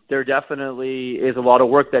there definitely is a lot of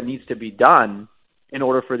work that needs to be done in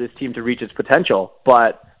order for this team to reach its potential.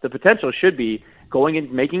 But the potential should be going and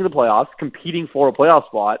making the playoffs, competing for a playoff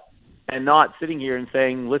spot, and not sitting here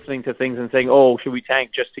and listening to things and saying, oh, should we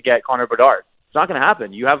tank just to get Connor Bedard? It's not going to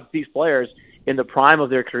happen. You have these players in the prime of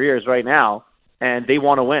their careers right now, and they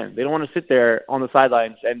want to win. They don't want to sit there on the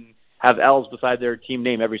sidelines and have L's beside their team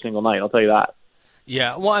name every single night. I'll tell you that.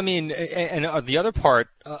 Yeah, well, I mean, and the other part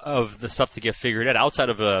of the stuff to get figured out outside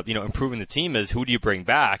of improving the team is who do you bring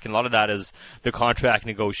back, and a lot of that is the contract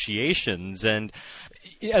negotiations. And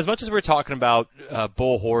as much as we're talking about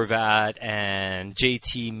Bo Horvat and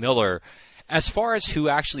JT Miller, as far as who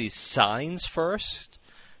actually signs first,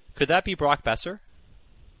 could that be Brock Besser?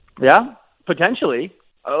 Yeah, potentially.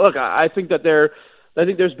 Look, I think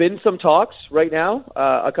there's been some talks right now,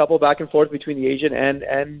 a couple back and forth between the agent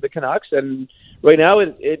and the Canucks, and right now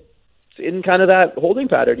it's in kind of that holding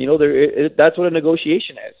pattern. That's what a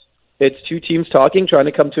negotiation is. It's 2 teams talking, trying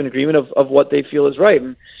to come to an agreement of what they feel is right.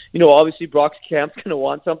 And, obviously Brock's camp's going to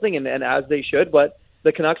want something, and as they should, but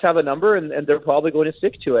the Canucks have a number, and they're probably going to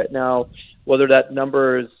stick to it. Now, whether that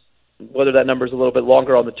number is a little bit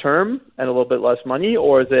longer on the term and a little bit less money,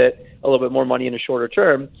 or is it a little bit more money in a shorter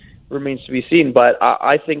term, remains to be seen. But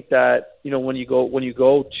I think that when you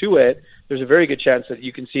go to it, there's a very good chance that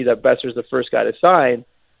you can see that Besser's the first guy to sign.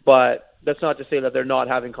 But that's not to say that they're not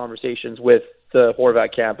having conversations with the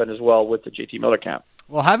Horvat camp and as well with the JT Miller camp.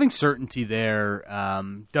 Well, having certainty there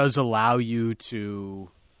does allow you to,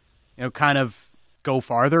 kind of go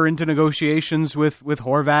farther into negotiations with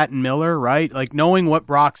Horvat and Miller, right? Like knowing what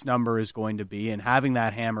Brock's number is going to be and having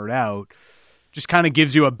that hammered out just kind of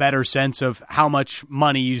gives you a better sense of how much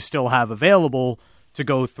money you still have available to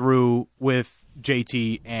go through with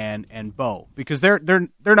JT and Bo, because their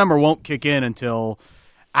number won't kick in until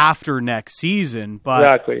after next season, but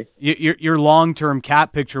exactly. Your long-term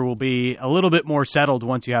cap picture will be a little bit more settled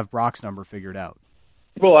once you have Brock's number figured out.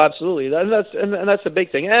 Well, absolutely, and that's a big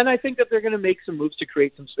thing. And I think that they're going to make some moves to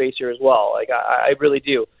create some space here as well. Like I really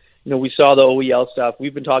do. We saw the OEL stuff.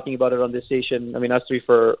 We've been talking about it on this station. I mean, us three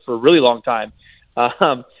for a really long time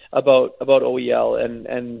about OEL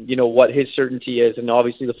and what his certainty is, and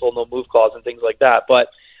obviously the full no move clause and things like that. But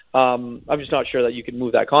I'm just not sure that you can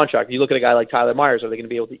move that contract. You look at a guy like Tyler Myers, are they going to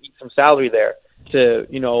be able to eat some salary there to,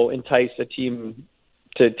 entice a team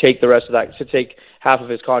to take the rest of that, to take half of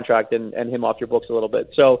his contract and him off your books a little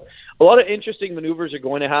bit? So a lot of interesting maneuvers are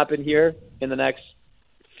going to happen here in the next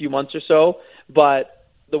few months or so. But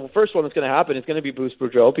the first one that's going to happen is going to be Bruce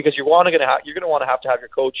Boudreau, because you're going to want to have your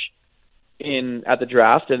coach in at the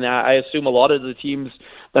draft. And I assume a lot of the teams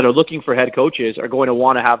that are looking for head coaches are going to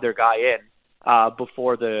want to have their guy in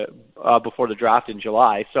before the draft in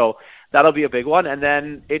July. So that'll be a big one. And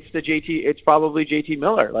then it's probably JT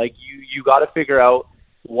Miller. Like you got to figure out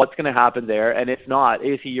what's going to happen there. And if not,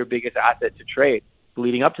 is he your biggest asset to trade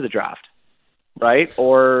leading up to the draft? Right?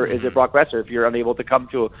 Or is it Brock Besser? If you're unable to come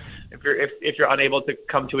to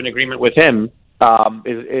an agreement with him, is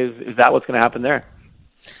that what's going to happen there?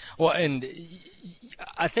 Well, and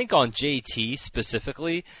I think on JT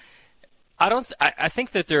specifically, I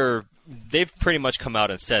think that they've pretty much come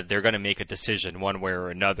out and said they're going to make a decision one way or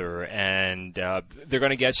another, and they're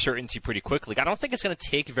going to get certainty pretty quickly. I don't think it's going to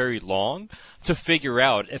take very long to figure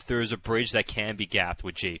out if there's a bridge that can be gapped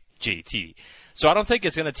with JT. So I don't think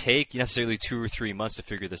it's going to take necessarily 2 or 3 months to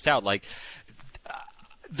figure this out. Like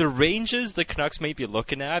the ranges the Canucks may be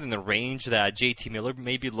looking at and the range that JT Miller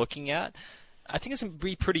may be looking at, I think it's going to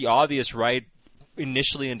be pretty obvious right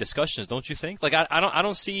initially in discussions, don't you think? Like I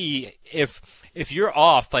don't see if you're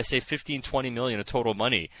off by say 15-20 million of total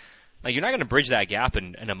money, like you're not going to bridge that gap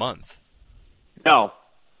in a month. No,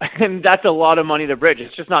 and that's a lot of money to bridge.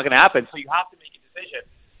 It's just not going to happen. So you have to make a decision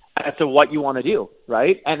as to what you want to do,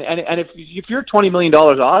 right? And if you're $20 million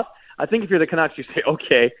off, I think if you're the Canucks, you say,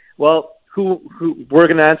 okay, well, who we're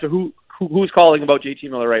going to answer who's calling about JT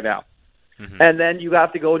Miller right now. Mm-hmm. And then you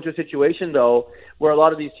have to go into a situation, though, where a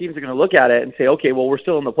lot of these teams are going to look at it and say, okay, well, we're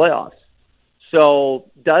still in the playoffs. So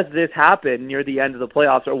does this happen near the end of the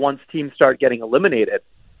playoffs or once teams start getting eliminated,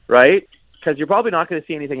 right? Because you're probably not going to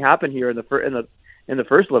see anything happen here in the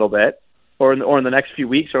first little bit or in the next few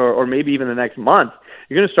weeks or maybe even the next month.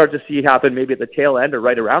 You're going to start to see it happen maybe at the tail end or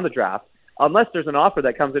right around the draft, unless there's an offer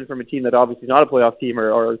that comes in from a team that obviously is not a playoff team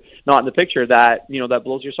or not in the picture that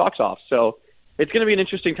blows your socks off. So it's going to be an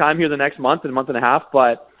interesting time here the next month and a half.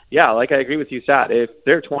 But yeah, like I agree with you, Sat. If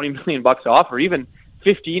they're $20 million off, or even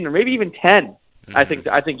 15, or maybe even 10, I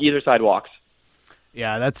think either side walks.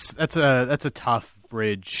 Yeah, that's a tough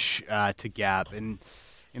bridge to gap, and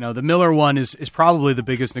the Miller one is probably the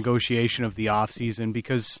biggest negotiation of the offseason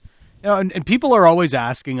because and people are always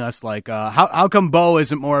asking us like how come Bo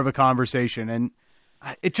isn't more of a conversation, and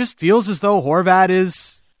it just feels as though Horvat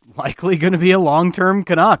is likely going to be a long-term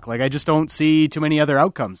Canuck. Like I just don't see too many other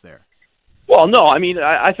outcomes there. Well, no, I mean,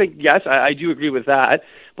 I think, yes, I do agree with that,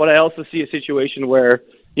 but I also see a situation where,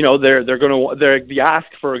 they're the ask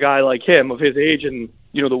for a guy like him of his age and,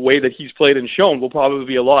 the way that he's played and shown will probably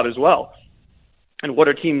be a lot as well. And what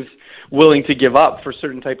are teams willing to give up for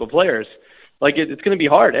certain type of players? Like it's going to be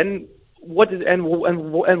hard. And what's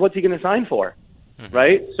he going to sign for? Mm-hmm.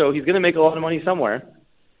 Right? So he's going to make a lot of money somewhere.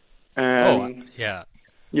 And, yeah.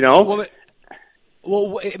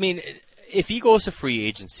 Well, I mean, if he goes to free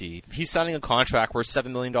agency, he's signing a contract worth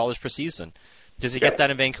 $7 million per season. Does he get that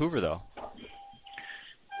in Vancouver, though?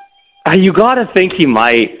 You got to think he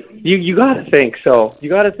might. You got to think so. You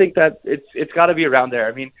got to think that it's got to be around there.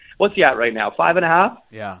 I mean, what's he at right now? 5.5?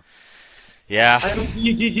 Yeah. Yeah. Do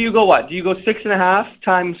you go what? Do you go 6.5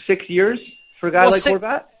 times 6 years for a guy like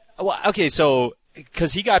Horvat? Well, okay, so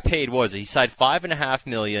because he got paid, he signed $5.5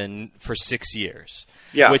 million for 6 years.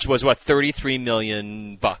 Yeah. Which was $33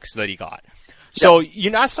 million that he got. So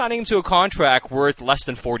you're not signing him to a contract worth less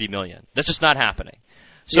than $40 million. That's just not happening.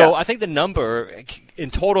 So I think the number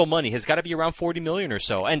in total money has got to be around $40 million or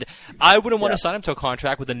so. And I wouldn't want to sign him to a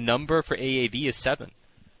contract with a number for AAV is 7.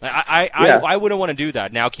 I wouldn't want to do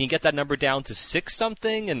that. Now, can you get that number down to 6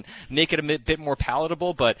 something and make it a bit more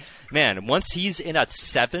palatable? But man, once he's in at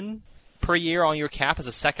 7 per year on your cap as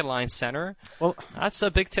a second line center. Well, that's a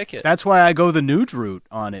big ticket. That's why I go the Nuge route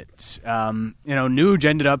on it. Nuge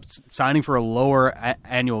ended up signing for a lower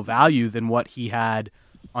annual value than what he had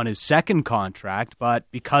on his second contract, but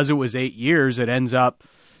because it was 8 years, it ends up,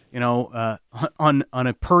 on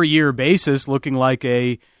a per year basis, looking like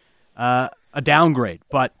a downgrade.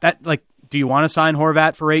 But do you want to sign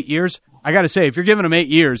Horvat for 8 years? I got to say, if you're giving him 8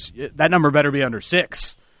 years, that number better be under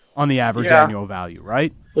 6 on the average annual value,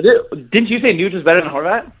 right? But didn't you say Nuge was better than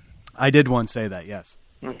Horvat? I did once say that, yes.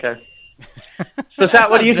 Okay. So, Sat,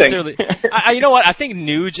 what do you think? You know what? I think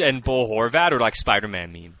Nuge and Bo Horvat are like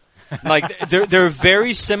Spider-Man meme. Like they're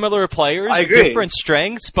very similar players, different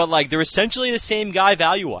strengths, but like they're essentially the same guy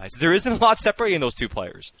value-wise. There isn't a lot separating those two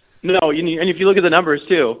players. No, and if you look at the numbers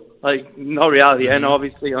too, like no reality, and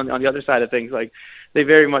obviously on the other side of things, like they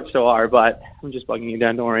very much so are. But I'm just bugging you,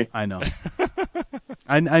 Dan. Don't worry. I know.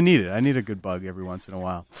 I need it. I need a good bug every once in a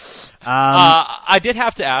while. I did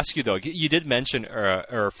have to ask you though. You did mention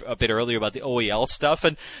a bit earlier about the OEL stuff,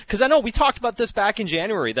 and because I know we talked about this back in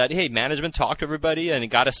January that hey, management talked to everybody and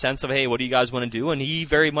got a sense of hey, what do you guys want to do? And he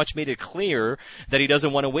very much made it clear that he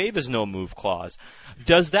doesn't want to waive his no move clause.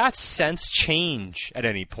 Does that sense change at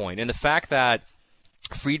any point? And the fact that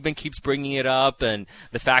Friedman keeps bringing it up, and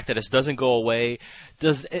the fact that it doesn't go away,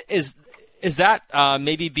 is that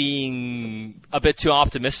maybe being a bit too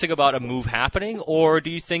optimistic about a move happening, or do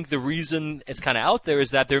you think the reason it's kind of out there is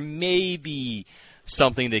that there may be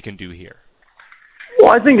something they can do here? Well,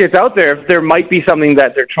 I think it's out there. There might be something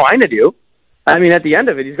that they're trying to do. I mean, at the end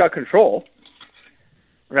of it, he's got control,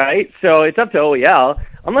 right? So it's up to OEL,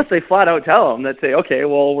 unless they flat out tell him that say, okay,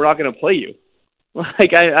 well, we're not going to play you.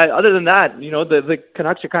 Like, other than that, the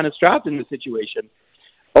Canucks are kind of strapped in the situation.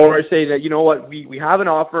 Or say that, you know what, we have an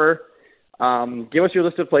offer. Give us your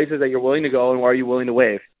list of places that you're willing to go and where are you willing to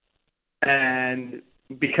waive. And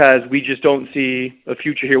because we just don't see a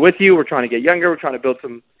future here with you, we're trying to get younger, we're trying to build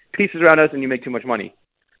some pieces around us, and you make too much money.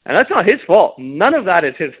 And that's not his fault. None of that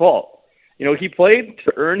is his fault. He played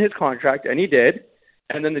to earn his contract, and he did.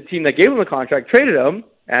 And then the team that gave him the contract traded him,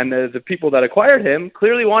 and the people that acquired him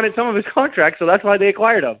clearly wanted some of his contract, so that's why they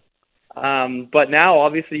acquired him. But now,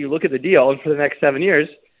 obviously, you look at the deal, and for the next 7 years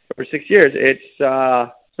or 6 years, it's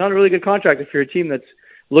not a really good contract if you're a team that's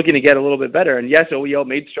looking to get a little bit better. And yes, OEL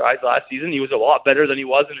made strides last season. He was a lot better than he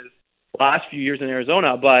was in his last few years in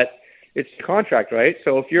Arizona, but it's the contract, right?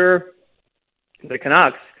 So if you're the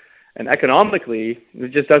Canucks, and economically,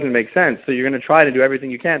 it just doesn't make sense. So you're going to try to do everything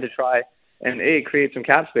you can to try and A, create some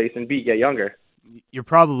cap space, and B, get younger. You're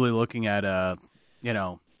probably looking at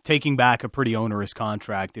taking back a pretty onerous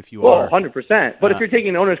contract if you are. 100%. But if you're taking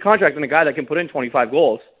an onerous contract and a guy that can put in 25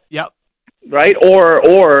 goals, yep, right, or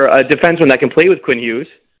a defenseman that can play with Quinn Hughes,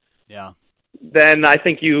 yeah, then I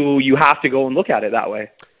think you have to go and look at it that way.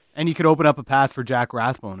 And you could open up a path for Jack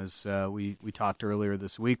Rathbone, as we talked earlier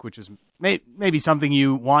this week, which is maybe something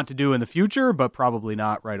you want to do in the future, but probably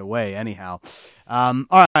not right away. Anyhow,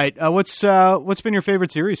 all right. What's been your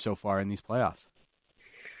favorite series so far in these playoffs?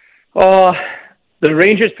 The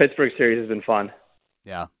Rangers-Pittsburgh series has been fun.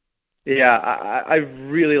 Yeah. Yeah, I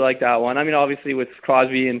really like that one. I mean, obviously with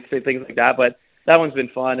Crosby and things like that, but that one's been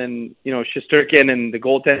fun. And, Shesterkin and the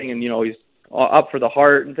goaltending, and, he's up for the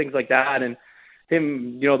Hart and things like that. And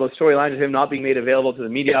him, those storylines of him not being made available to the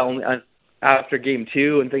media only after Game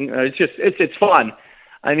 2 and things. It's fun.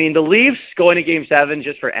 I mean, the Leafs going to Game 7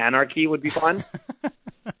 just for anarchy would be fun.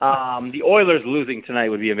 The Oilers losing tonight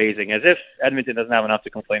would be amazing, as if Edmonton doesn't have enough to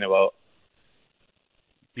complain about.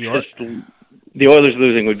 The Oilers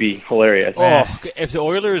losing would be hilarious. Oh, if the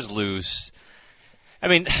Oilers lose, I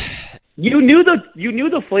mean, you knew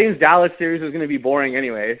the Flames Dallas series was going to be boring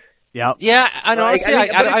anyways. Yeah, yeah. And honestly,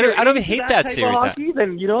 I don't even hate that series.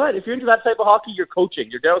 Then you know what? If you're into that type of hockey, you're coaching.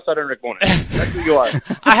 You're Daryl Sutter and Rick Bowness. That's who you are.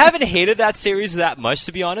 I haven't hated that series that much,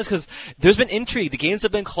 to be honest, because there's been intrigue. The games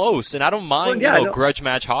have been close, and I don't mind grudge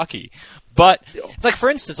match hockey. But like for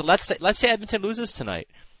instance, let's say Edmonton loses tonight.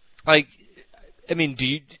 Like, I mean,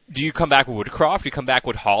 do you come back with Woodcroft? Do you come back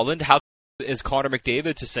with Holland? How is Connor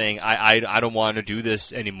McDavid to saying I don't want to do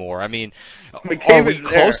this anymore? I mean, are we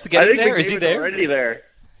close to getting there? Is he there? Already there.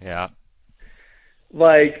 Yeah.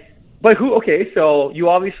 But who? Okay, so you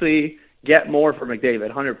obviously get more for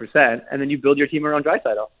McDavid, 100%, and then you build your team around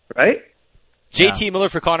Draisaitl, right? JT Miller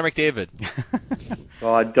for Connor McDavid.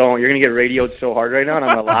 God, don't! You're gonna get radioed so hard right now, and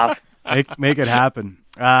I'm gonna laugh. Make it happen.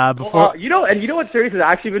 Before you know what series has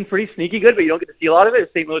actually been pretty sneaky good, but you don't get to see a lot of it. Is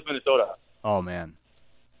St. Louis, Minnesota. Oh man,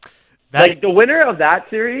 the winner of that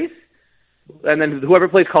series, and then whoever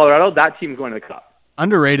plays Colorado, that team's going to the Cup.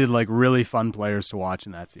 Underrated, really fun players to watch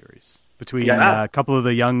in that series. between a couple of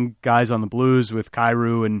the young guys on the Blues with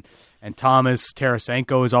Kyrou and Thomas.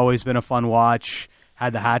 Tarasenko has always been a fun watch.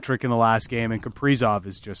 Had the hat trick in the last game, and Kaprizov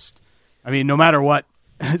is just, I mean, no matter what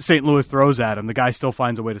St. Louis throws at him, the guy still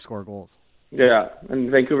finds a way to score goals. Yeah,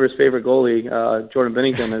 and Vancouver's favorite goalie, Jordan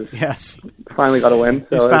Binnington, has finally got a win.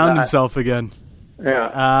 So he's found himself again.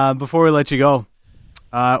 Yeah. Before we let you go,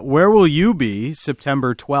 where will you be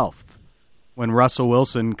September 12th when Russell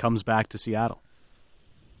Wilson comes back to Seattle?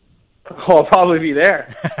 Oh, I'll probably be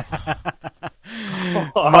there.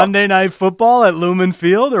 Monday Night Football at Lumen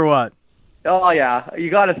Field or what? Oh, yeah. You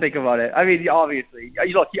got to think about it. I mean, obviously.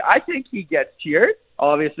 Look, I think he gets cheered,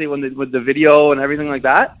 obviously, with the video and everything like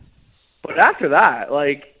that. But after that,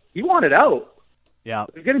 like, he wanted out. Yeah.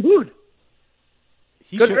 He's getting booed.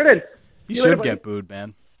 Good riddance. He should get booed,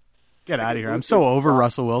 man. Get out of here. I'm so over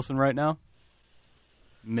Russell Wilson right now.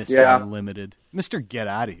 Mr. Unlimited. Mr. Get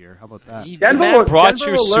out of here. How about that? Denver brought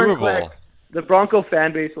you Super Bowl. Quick. The Bronco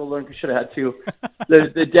fan base will learn. Should have had two.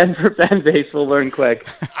 The Denver fan base will learn quick.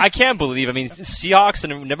 I can't believe. I mean, Seahawks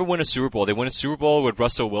never win a Super Bowl. They win a Super Bowl with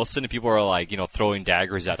Russell Wilson, and people are like, throwing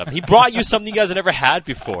daggers at him. He brought you something you guys have never had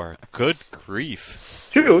before. Good grief.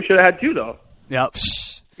 Two. Should have had two though. Yep.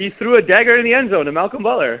 He threw a dagger in the end zone to Malcolm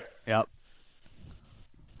Butler. Yep.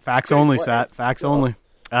 Facts only, Sat. Facts only.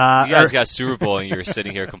 You guys got Super Bowl and you're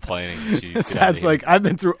sitting here complaining. Jeez, Sat's like, I've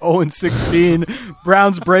been through 0-16.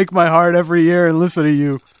 Browns break my heart every year, and listen to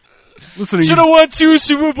you. Should have won 2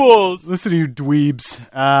 Super Bowls. Listen to you dweebs.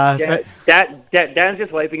 Dan's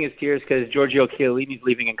just wiping his tears because Giorgio Chiellini's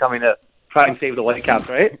leaving and coming to try and save the Whitecaps,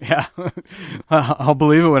 right? Yeah. I'll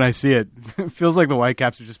believe it when I see it. It feels like the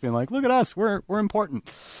Whitecaps are just being like, look at us. We're important.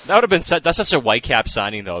 That would have been that's such a Whitecap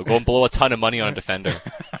signing, though. Go and blow a ton of money on a defender.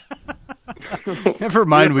 Never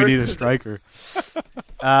mind, we need a striker.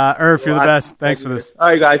 Irf, you're the best. Thanks for this. All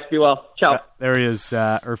right, guys. Be well. Ciao. There he is,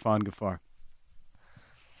 Irfan Gaffar.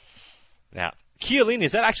 Yeah. Chiellini,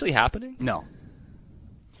 is that actually happening? No.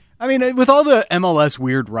 I mean, with all the MLS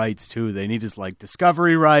weird rights, too, they need his,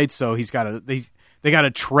 discovery rights, so they got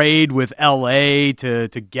to trade with LA to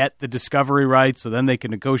get the discovery rights, so then they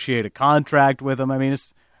can negotiate a contract with him. I mean,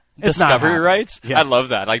 it's discovery rights? Yes. I love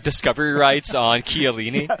that. Like, discovery rights on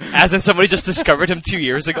Chiellini. As in somebody just discovered him 2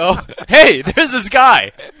 years ago. Hey, there's this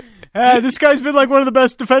guy. This guy's been one of the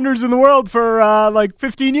best defenders in the world for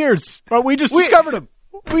 15 years. But we just discovered him.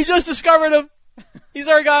 We just discovered him. He's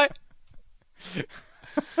our guy.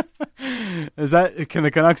 Can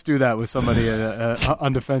the Canucks do that with somebody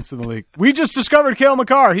on defense in the league? We just discovered Cale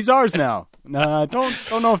Makar. He's ours now. No,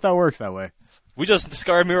 don't know if that works that way. We just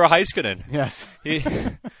discovered Miro Heiskanen. Yes. We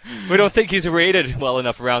don't think he's rated well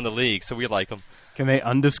enough around the league, so we like him. Can they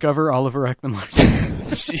undiscover Oliver Ekman-Larsson?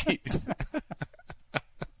 Jeez.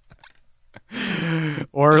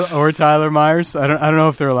 or Tyler Myers? I don't know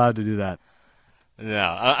if they're allowed to do that. No,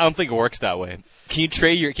 I don't think it works that way. Can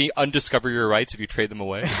you undiscover your rights if you trade them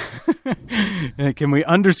away? Can we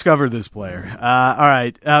undiscover this player? All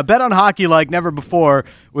right. Bet on hockey like never before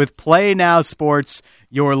with Play Now Sports,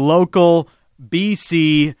 your local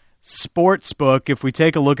BC sportsbook. If we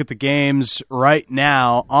take a look at the games right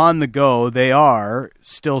now on the go, they are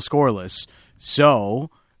still scoreless.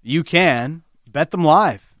 So you can bet them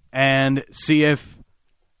live and see if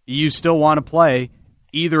you still want to play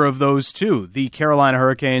either of those two, the Carolina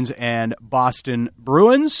Hurricanes and Boston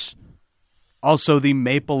Bruins, also the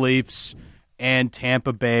Maple Leafs and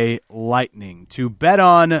Tampa Bay Lightning. To bet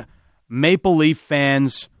on Maple Leaf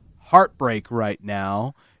fans' heartbreak right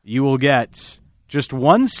now, you will get just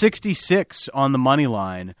 166 on the money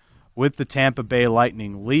line with the Tampa Bay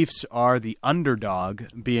Lightning. Leafs are the underdog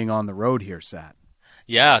being on the road here, Sat.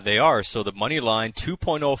 Yeah, they are. So the money line,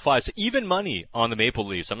 2.05. So even money on the Maple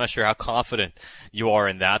Leafs. I'm not sure how confident you are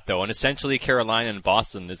in that, though. And essentially, Carolina and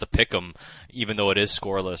Boston is a pick-em, even though it is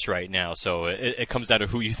scoreless right now. So it comes down to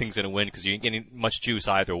who you think is going to win because you ain't getting much juice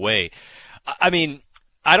either way. I mean,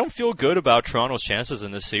 I don't feel good about Toronto's chances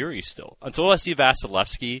in this series still. Until I see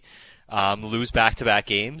Vasilevsky lose back-to-back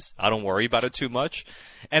games, I don't worry about it too much.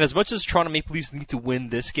 And as much as Toronto Maple Leafs need to win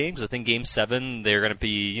this game, because I think Game 7, they're going to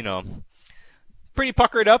be, pretty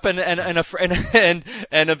puckered up and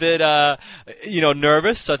a bit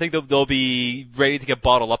nervous. I think they'll be ready to get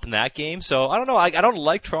bottled up in that game. So I don't know. I don't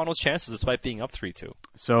like Toronto's chances despite being up 3-2.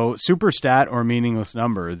 So super stat or meaningless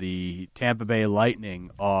number, the Tampa Bay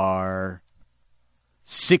Lightning are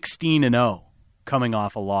 16-0 coming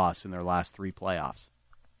off a loss in their last 3 playoffs.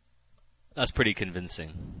 That's pretty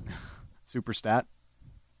convincing. Super stat?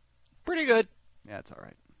 Pretty good. Yeah, it's all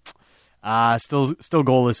right. Still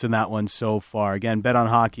goalless in that one so far. Again, bet on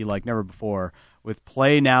hockey like never before with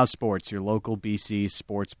Play Now Sports, your local BC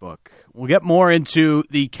sports book. We'll get more into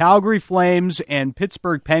the Calgary Flames and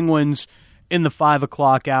Pittsburgh Penguins in the 5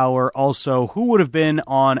 o'clock hour. Also, who would have been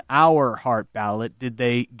on our Hart ballot? Did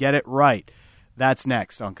they get it right? That's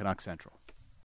next on Canuck Central.